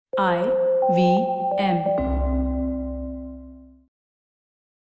IVM.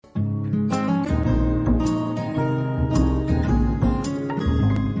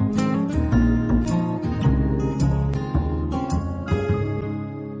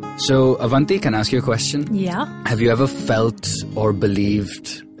 So, Avanti, can I ask you a question? Yeah. Have you ever felt or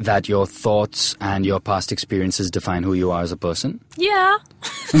believed that your thoughts and your past experiences define who you are as a person? Yeah.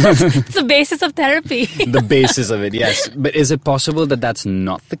 It's the basis of therapy. The basis of it, yes. But is it possible that that's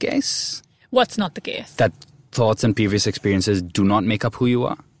not the case? What's not the case? That thoughts and previous experiences do not make up who you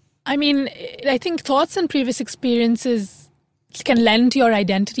are? I mean, I think thoughts and previous experiences can lend to your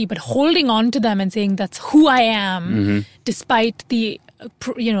identity, but holding on to them and saying that's who I am, despite the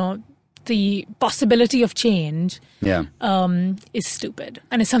possibility of change, is stupid,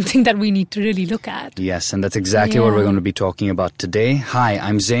 and is something that we need to really look at. Yes, and that's exactly what we're going to be talking about today. Hi,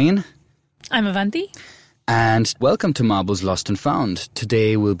 I'm Zain. I'm Avanti. And welcome to Marbles Lost and Found.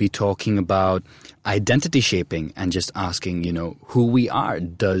 Today we'll be talking about identity shaping and just asking, who we are.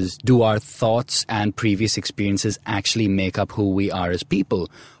 Do our thoughts and previous experiences actually make up who we are as people?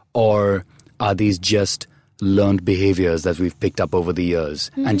 Or are these just learned behaviors that we've picked up over the years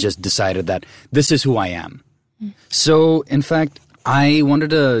and just decided that this is who I am? So, in fact, I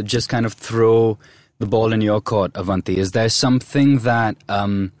wanted to just kind of throw the ball in your court, Avanti. Is there something that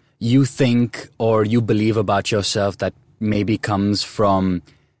you think or you believe about yourself that maybe comes from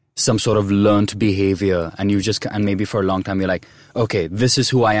some sort of learned behavior, and and maybe for a long time you're like, okay, this is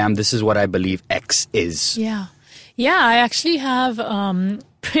who I am, this is what I believe X is? Yeah, I actually have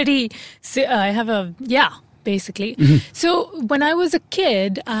basically. So when I was a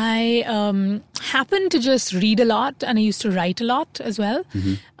kid, I happened to just read a lot, and I used to write a lot as well.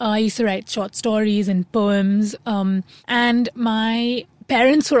 I used to write short stories and poems, and my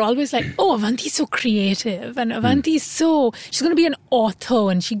parents were always like, oh, Avanti's so creative, and Avanti's she's going to be an author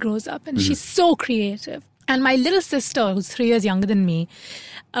when she grows up, and she's so creative. And my little sister, who's 3 years younger than me,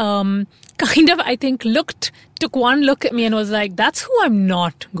 kind of, I think, took one look at me and was like, that's who I'm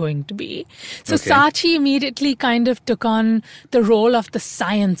not going to be. So Sachi immediately kind of took on the role of the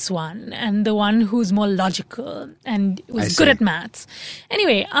science one and the one who's more logical and was good at maths.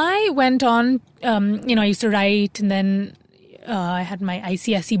 Anyway, I went on, I used to write, and then I had my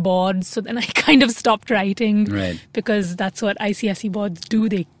ICSE boards, so then I kind of stopped writing because that's what ICSE boards do.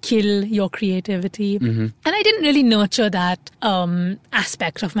 They kill your creativity. And I didn't really nurture that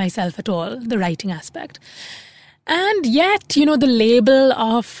aspect of myself at all, the writing aspect. And yet, the label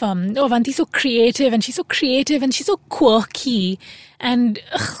of, Avanti's so creative, and she's so creative, and she's so quirky, and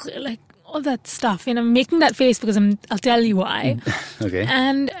all that stuff, making that face because I'll tell you why. Okay.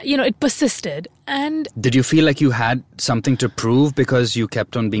 And, it persisted. And did you feel like you had something to prove because you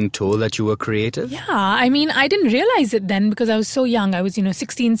kept on being told that you were creative? Yeah, I mean, I didn't realize it then because I was so young. I was,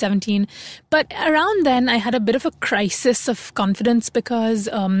 16, 17. But around then, I had a bit of a crisis of confidence because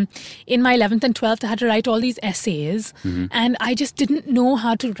in my 11th and 12th, I had to write all these essays. And I just didn't know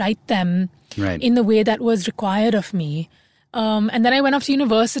how to write them in the way that was required of me. And then I went off to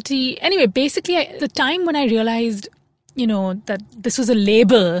university. Anyway, basically, the time when I realized, that this was a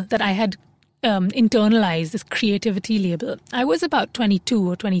label that I had internalized, this creativity label, I was about 22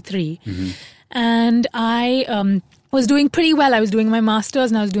 or 23. And I was doing pretty well. I was doing my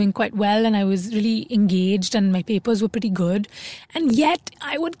master's and I was doing quite well, and I was really engaged, and my papers were pretty good. And yet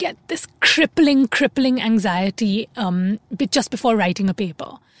I would get this crippling anxiety just before writing a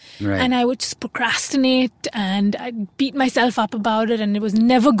paper. And I would just procrastinate, and I'd beat myself up about it, and it was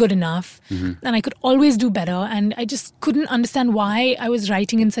never good enough. And I could always do better. And I just couldn't understand why I was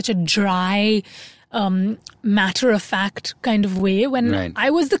writing in such a dry, matter-of-fact kind of way when I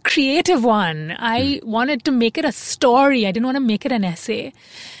was the creative one. I wanted to make it a story. I didn't want to make it an essay.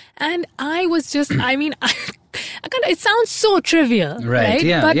 And I was just, it sounds so trivial, right?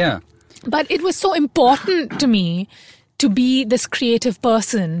 Yeah, But it was so important to me to be this creative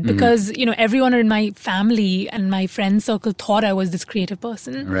person because, everyone in my family and my friend circle thought I was this creative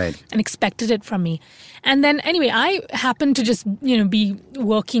person and expected it from me. And then anyway, I happened to just, be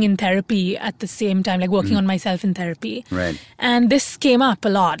working in therapy at the same time, like working on myself in therapy. And this came up a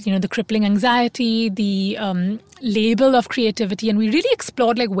lot, the crippling anxiety, the label of creativity. And we really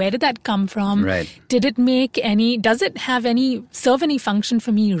explored, where did that come from? Did it does it serve any function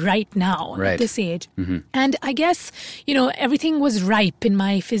for me right now at this age? And I guess, everything was ripe in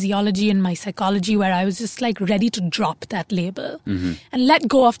my physiology and my psychology where I was just ready to drop that label and let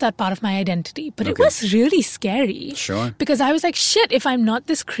go of that part of my identity. But it was really scary. Sure. Because I was like, shit, if I'm not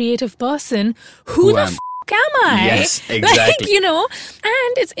this creative person, who the am I? Yes, exactly.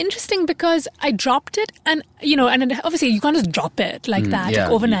 And it's interesting because I dropped it and obviously you can't just drop it like that like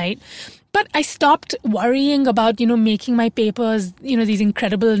overnight. But I stopped worrying about, making my papers, these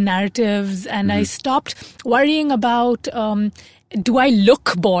incredible narratives. And I stopped worrying about, do I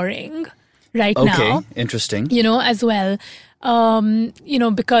look boring now? Okay, interesting. As well.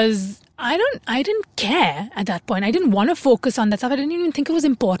 Because I didn't care at that point. I didn't want to focus on that stuff. I didn't even think it was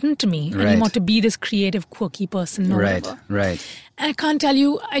important to me anymore to be this creative, quirky person. Or whatever. Right. And I can't tell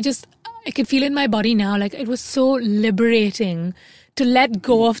you, I can feel it in my body now. Like, it was so liberating to let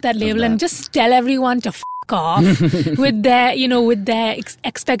go of that label and just tell everyone to f*** off with their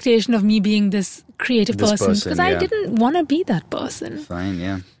expectation of me being this creative person. Because I didn't want to be that person. Fine,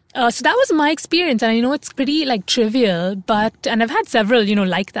 yeah. So that was my experience. And I know it's pretty trivial, and I've had several,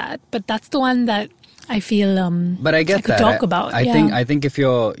 like that. But that's the one that I feel but I get I could talk about. I think if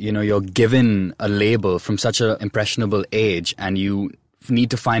you're given a label from such an impressionable age and you need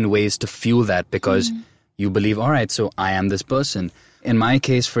to find ways to fuel that because you believe, all right, so I am this person. In my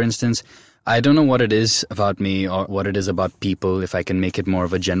case, for instance, I don't know what it is about me or what it is about people, if I can make it more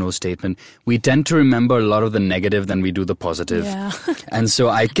of a general statement. We tend to remember a lot of the negative than we do the positive. Yeah. And so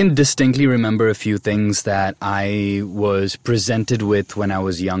I can distinctly remember a few things that I was presented with when I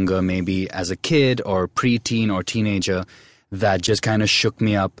was younger, maybe as a kid or preteen or teenager, that just kind of shook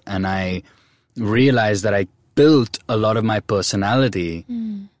me up. And I realized that I built a lot of my personality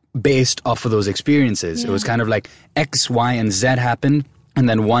based off of those experiences. It was kind of like X, Y, and Z happened. And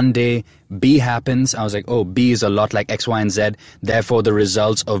then one day B happens. I was like, oh, B is a lot like X, Y, and Z. Therefore, the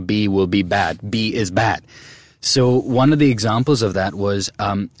results of B will be bad. B is bad. So one of the examples of that was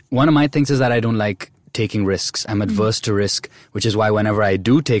one of my things is that I don't like taking risks. I'm adverse to risk, which is why whenever I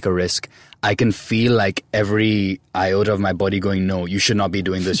do take a risk, I can feel like every iota of my body going, no, you should not be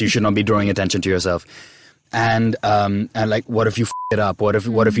doing this. You should not be drawing attention to yourself. And like, what if you f it up? What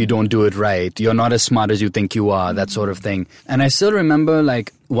if you don't do it right? You're not as smart as you think you are, that sort of thing. And I still remember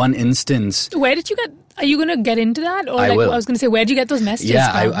like one instance. Where did you get, are you going to get into that? Or I will. I was going to say, where did you get those messages Yeah,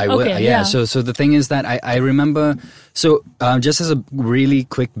 from? I will. Okay, yeah. So the thing is that I remember, just as a really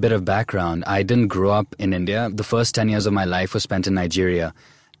quick bit of background, I didn't grow up in India. The first 10 years of my life was spent in Nigeria.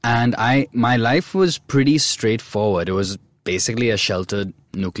 And my life was pretty straightforward. It was basically a sheltered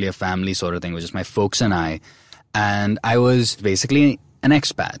nuclear family sort of thing, which is my folks and I. And I was basically an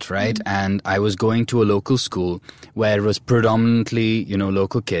expat, right? And I was going to a local school where it was predominantly,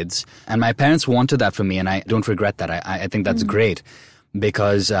 local kids. And my parents wanted that for me, and I don't regret that. I think that's great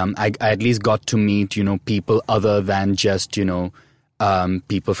because I at least got to meet, people other than just,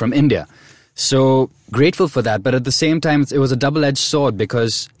 people from India. So grateful for that. But at the same time, it was a double-edged sword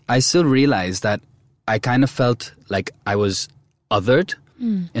because I still realized that I kind of felt like I was othered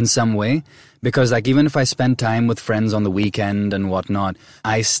in some way. Because like even if I spend time with friends on the weekend and whatnot,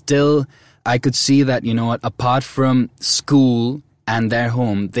 I could see that, apart from school and their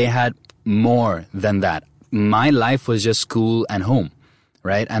home, they had more than that. My life was just school and home,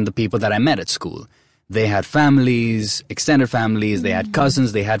 right? And the people that I met at school. They had families, extended families, they had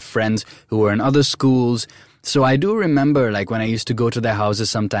cousins, they had friends who were in other schools. So I do remember like when I used to go to their houses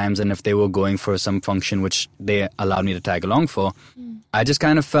sometimes, and if they were going for some function, which they allowed me to tag along for, I just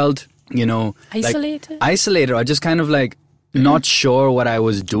kind of felt, isolated, or just kind of like not sure what I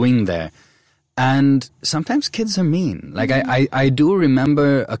was doing there. And sometimes kids are mean. Like I do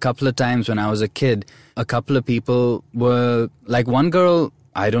remember a couple of times when I was a kid, a couple of people were like, one girl,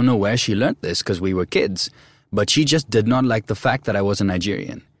 I don't know where she learned this because we were kids, but she just did not like the fact that I was a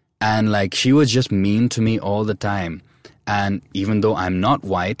Nigerian. And like she was just mean to me all the time. And even though I'm not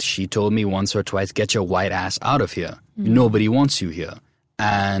white, she told me once or twice, get your white ass out of here. Nobody wants you here.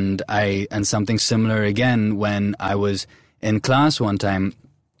 And something similar again when I was in class one time,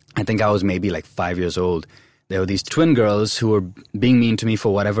 I think I was maybe like 5 years old. There were these twin girls who were being mean to me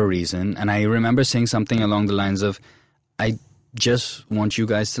for whatever reason. And I remember saying something along the lines of, I just want you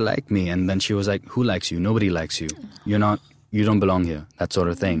guys to like me. And then she was like, who likes you? Nobody likes you. You don't belong here. That sort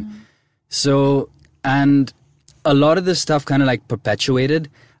of thing. So, and a lot of this stuff kind of like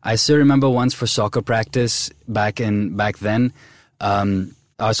perpetuated. I still remember once for soccer practice back then,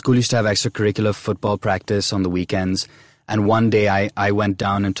 our school used to have extracurricular football practice on the weekends. And one day I went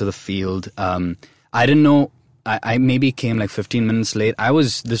down into the field. I didn't know, I maybe came like 15 minutes late.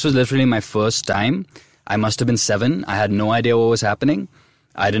 This was literally my first time. I must have been 7. I had no idea what was happening.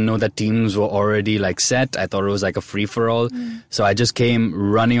 I didn't know that teams were already like set. I thought it was like a free-for-all. So I just came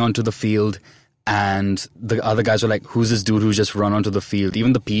running onto the field. And the other guys were like, who's this dude who's just run onto the field?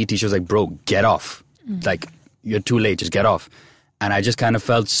 Even the PE teacher was like, bro, get off. Like, you're too late, just get off. And I just kind of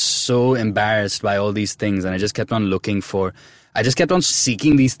felt so embarrassed by all these things. And I just kept on I just kept on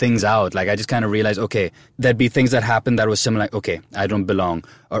seeking these things out. Like, I just kind of realized, okay, there'd be things that happened that was similar. Like, okay, I don't belong.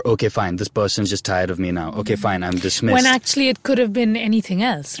 Or, okay, fine, this person's just tired of me now. Okay, fine, I'm dismissed. When actually it could have been anything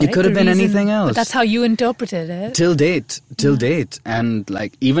else, right? It could have been anything else. But that's how you interpreted it. Till date. And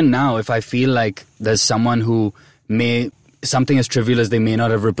like, even now, if I feel like there's someone who something as trivial as they may not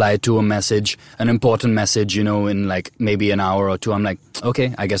have replied to a message, an important message, in like maybe an hour or two, I'm like,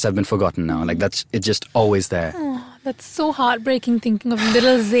 okay, I guess I've been forgotten now. Like, it's just always there. Oh, that's so heartbreaking thinking of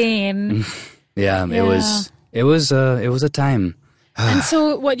little Zayn. Yeah, it was a time. And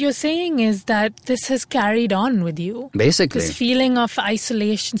so what you're saying is that this has carried on with you. Basically. This feeling of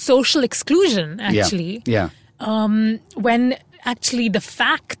isolation, social exclusion, actually. Yeah. When actually the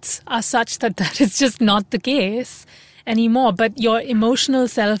facts are such that is just not the case anymore. But your emotional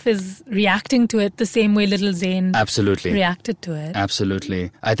self is reacting to it the same way little Zayn absolutely reacted to it.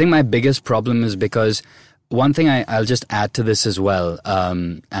 Absolutely. I think my biggest problem is because one thing I'll just add to this as well,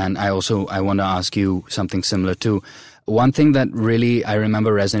 and I want to ask you something similar too. One thing that really I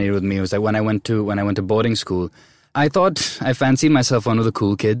remember resonated with me was that when I went to boarding school, I thought I fancied myself one of the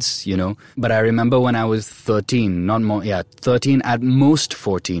cool kids, But I remember when I was 13, 13 at most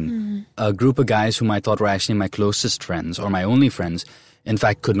 14, a group of guys whom I thought were actually my closest friends or my only friends, in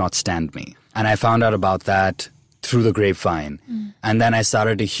fact, could not stand me. And I found out about that through the grapevine. And then I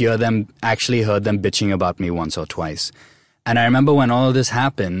started to heard them bitching about me once or twice. And I remember when all of this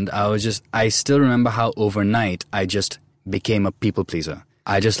happened, I still remember how overnight I just became a people pleaser.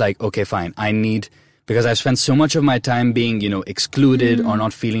 I just like, okay, fine, because I've spent so much of my time being, excluded or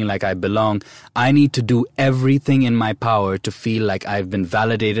not feeling like I belong. I need to do everything in my power to feel like I've been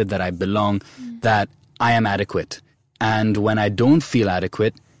validated, that I belong, that I am adequate. And when I don't feel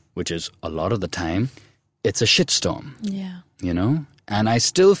adequate, which is a lot of the time, it's a shitstorm. Yeah. And I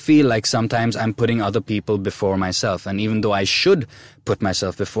still feel like sometimes I'm putting other people before myself. And even though I should put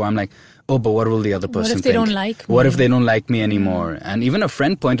myself before, I'm like, oh, but what will the other person think? What if they don't like me? What if they don't like me anymore? And even a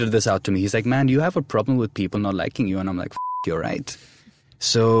friend pointed this out to me. He's like, man, you have a problem with people not liking you. And I'm like, you're right.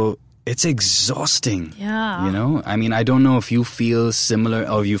 So it's exhausting. Yeah. I mean, I don't know if you feel similar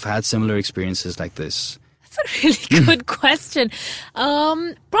or you've had similar experiences like this. That's a really good question.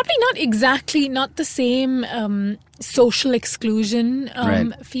 Probably not the same social exclusion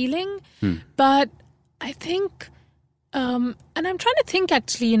feeling, but I think, and I'm trying to think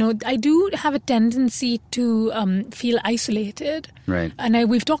actually, I do have a tendency to feel isolated. Right. And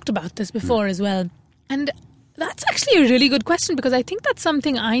we've talked about this before as well. And that's actually a really good question because I think that's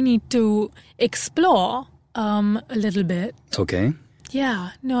something I need to explore a little bit. Okay. Yeah,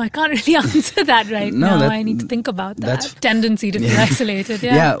 no, I can't really answer that right now. I need to think about that tendency to feel isolated.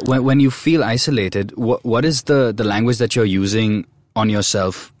 Yeah. When you feel isolated, what is the language that you're using on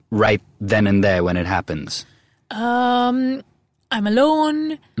yourself right then and there when it happens? I'm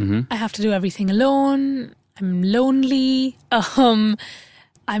alone. I have to do everything alone. I'm lonely. I'm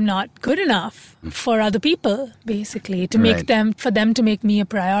not good enough for other people, basically, for them to make me a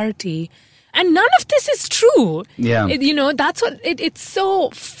priority. And none of this is true. Yeah. That's what it's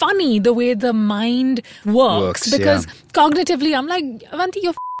so funny the way the mind works because cognitively I'm like, Avanti, you're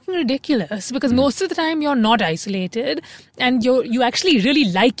f***ing ridiculous because most of the time you're not isolated and you actually really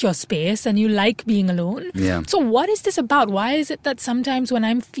like your space and you like being alone. Yeah. So what is this about? Why is it that sometimes when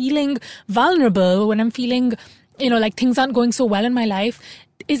I'm feeling vulnerable, when I'm feeling, like things aren't going so well in my life,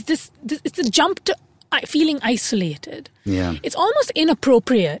 it's a jump to feeling isolated. Yeah. It's almost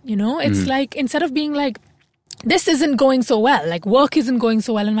inappropriate, It's like, instead of being like, this isn't going so well, like work isn't going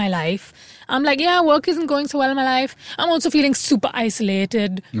so well in my life, I'm like, yeah, work isn't going so well in my life. I'm also feeling super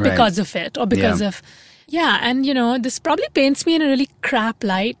isolated because of it or because of... Yeah, and this probably paints me in a really crap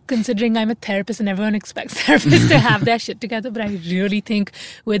light considering I'm a therapist and everyone expects therapists to have their shit together, but I really think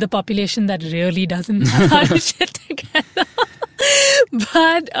we're the population that really doesn't have our shit together.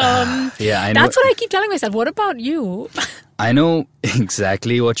 But I know. That's what I keep telling myself. What about you? I know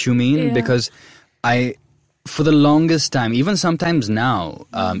exactly what you mean because for the longest time, even sometimes now,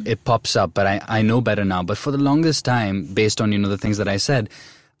 it pops up, but I know better now. But for the longest time, based on, the things that I said,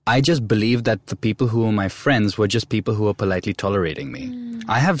 I just believed that the people who were my friends were just people who were politely tolerating me.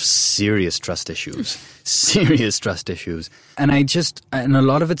 I have serious trust issues. And and a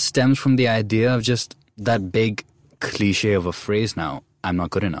lot of it stems from the idea of just that big cliche of a phrase now, I'm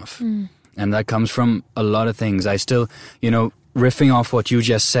not good enough. And that comes from a lot of things. I still, riffing off what you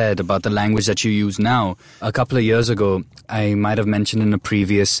just said about the language that you use now, a couple of years ago, I might have mentioned in a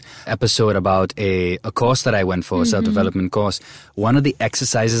previous episode about a course that I went for, a self-development course. One of the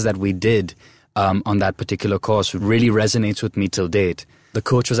exercises that we did on that particular course really resonates with me till date. The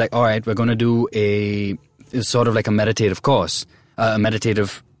coach was like, all right, we're going to do it's sort of like a meditative course, a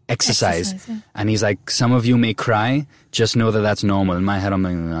meditative exercise. Yeah. And he's like, some of you may cry, just know that that's normal. In my head, I'm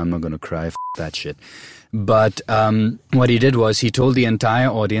like, I'm not going to cry, that shit. But what he did was he told the entire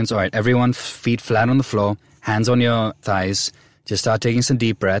audience, all right, everyone feet flat on the floor, hands on your thighs, just start taking some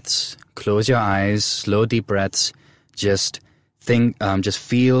deep breaths, close your eyes, slow deep breaths, just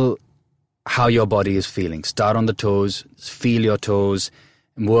feel how your body is feeling. Start on the toes, feel your toes,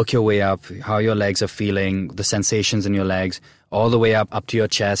 work your way up, how your legs are feeling, the sensations in your legs, all the way up to your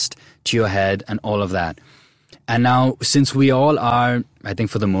chest, to your head, and all of that. And now, since we all are, I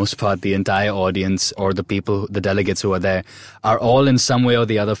think for the most part, the entire audience or the people, the delegates who are there, are all in some way or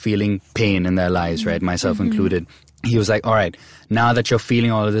the other feeling pain in their lives, right? Myself included. He was like, all right, now that you're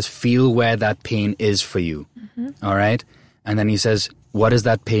feeling all of this, feel where that pain is for you. All right? And then he says, what is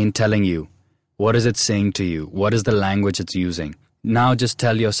that pain telling you? What is it saying to you? What is the language it's using? Now just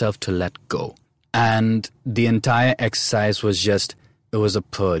tell yourself to let go. And the entire exercise was it was a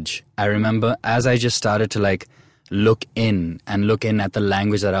purge. I remember as I just started to look in at the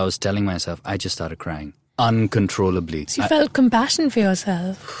language that I was telling myself, I just started crying uncontrollably. So you felt compassion for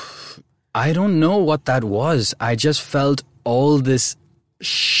yourself. I don't know what that was. I just felt all this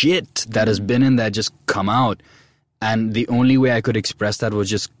shit that has been in there just come out. And the only way I could express that was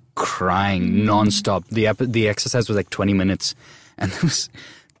just crying nonstop. The exercise was like 20 minutes. And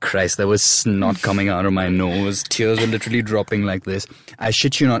there was snot coming out of my nose. Tears were literally dropping like this. I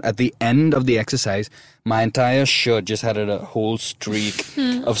shit you not, at the end of the exercise, my entire shirt just had a whole streak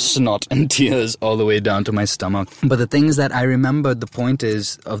of snot and tears all the way down to my stomach. But the thing is that I remembered, the point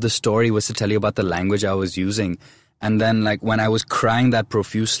of the story was to tell you about the language I was using. And then when I was crying that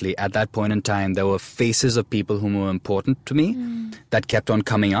profusely, at that point in time, there were faces of people who were important to me that kept on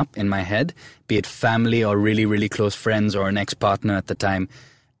coming up in my head, be it family or really, really close friends or an ex-partner at the time.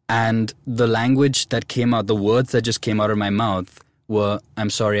 And the language that came out, the words that just came out of my mouth were, I'm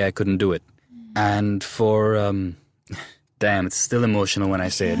sorry I couldn't do it. And for, damn, it's still emotional when I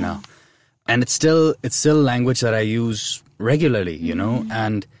say it now. And it's still language that I use regularly, you know?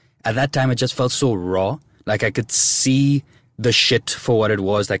 And at that time, it just felt so raw. Like I could see the shit for what it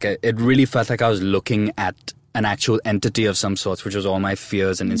was. It really felt like I was looking at an actual entity of some sorts, which was all my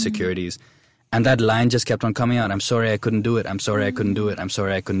fears and insecurities. And that line just kept on coming out. I'm sorry I couldn't do it. I'm sorry I couldn't do it. I'm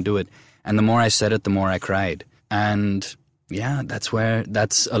sorry I couldn't do it. And the more I said it, the more I cried. And yeah, that's where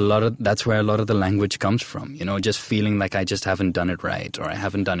a lot of the language comes from. You know, just feeling like I just haven't done it right or I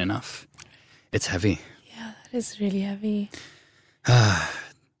haven't done enough. It's heavy. Yeah, that is really heavy.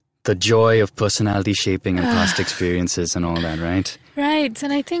 The joy of personality shaping and past experiences and all that, right? Right.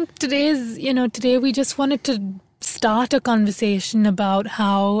 And I think today we just wanted to start a conversation about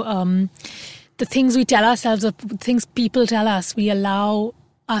how the things we tell ourselves or things people tell us, we allow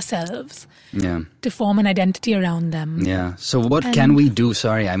ourselves to form an identity around them. Yeah. So what can we do?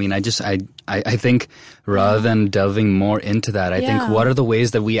 Sorry. I mean, I think rather than delving more into that, I think what are the ways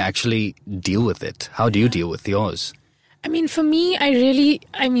that we actually deal with it? How do you deal with yours? I mean, for me,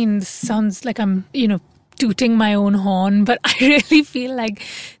 this sounds like I'm, tooting my own horn, but I really feel like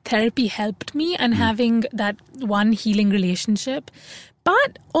therapy helped me and having that one healing relationship.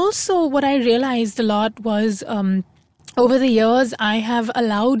 But also what I realized a lot was over the years, I have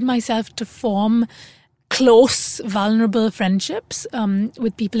allowed myself to form close, vulnerable friendships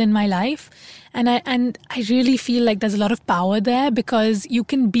with people in my life. And I really feel like there's a lot of power there because you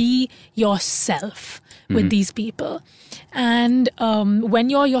can be yourself with these people. And when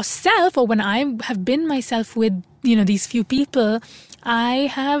you're yourself, or when I have been myself with, these few people, I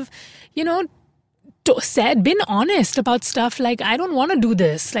have, been honest about stuff like, I don't want to do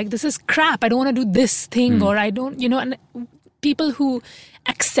this. Like, this is crap. I don't want to do this thing. Or I don't, and people who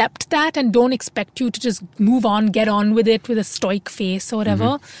accept that and don't expect you to just move on, get on with it with a stoic face or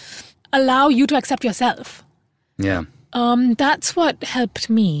whatever, allow you to accept yourself. Yeah. That's what helped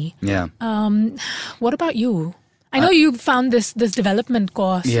me. Yeah. What about you? I know you found this development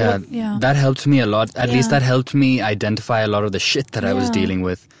course. Yeah, that helped me a lot. At least that helped me identify a lot of the shit that I was dealing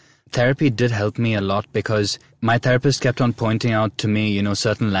with. Therapy did help me a lot because my therapist kept on pointing out to me,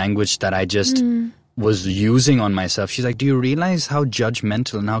 certain language that I just was using on myself. She's like, do you realize how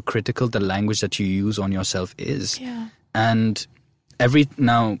judgmental and how critical the language that you use on yourself is? Yeah. And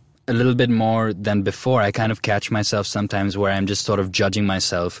now, a little bit more than before, I kind of catch myself sometimes where I'm just sort of judging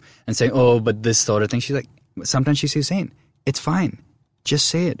myself and saying, oh, but this sort of thing. She's like, sometimes she says, saying, it's fine. Just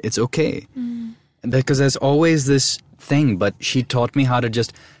say it. It's okay. Because there's always this thing, but she taught me how to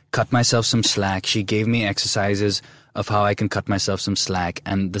just cut myself some slack. She gave me exercises of how I can cut myself some slack,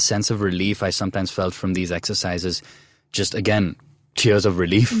 and the sense of relief I sometimes felt from these exercises, just again, tears of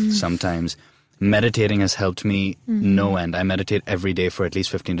relief sometimes. Meditating has helped me no end. I meditate every day for at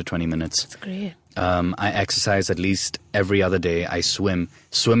least 15 to 20 minutes. That's great. I exercise at least every other day. I swim.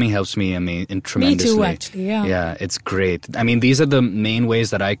 Swimming helps me, tremendously. Me too, actually, yeah. Yeah, it's great. I mean, these are the main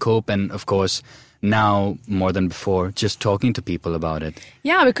ways that I cope, and of course, now more than before, just talking to people about it.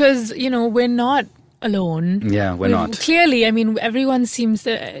 Yeah, because, we're not alone. Yeah, we're not. Clearly, everyone seems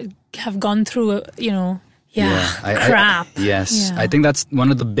to have gone through, crap. Yes. Yeah. I think that's one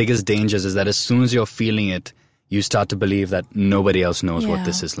of the biggest dangers, is that as soon as you're feeling it, you start to believe that nobody else knows what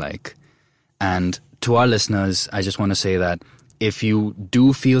this is like. And to our listeners, I just want to say that if you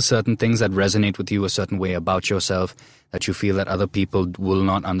do feel certain things that resonate with you a certain way about yourself, that you feel that other people will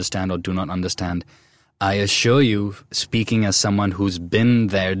not understand or do not understand, I assure you, speaking as someone who's been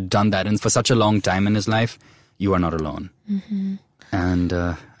there, done that, and for such a long time in his life, you are not alone. Mm-hmm. And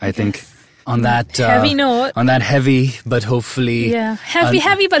I think on that heavy note, on that heavy but hopefully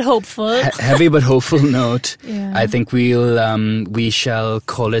heavy but hopeful, heavy but hopeful note, I think we shall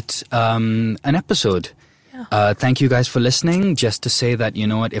call it an episode. Thank you guys for listening. Just to say that, you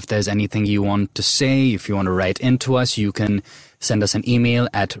know what, if there's anything you want to say, if you want to write into us, you can send us an email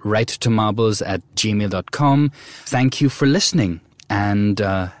at writetomarbles@gmail.com. Thank you for listening, and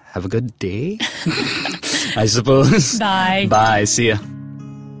have a good day, I suppose. Bye. Bye. See ya.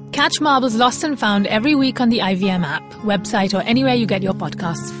 Catch Marbles Lost and Found every week on the IVM app, website, or anywhere you get your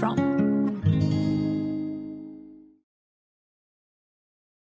podcasts from.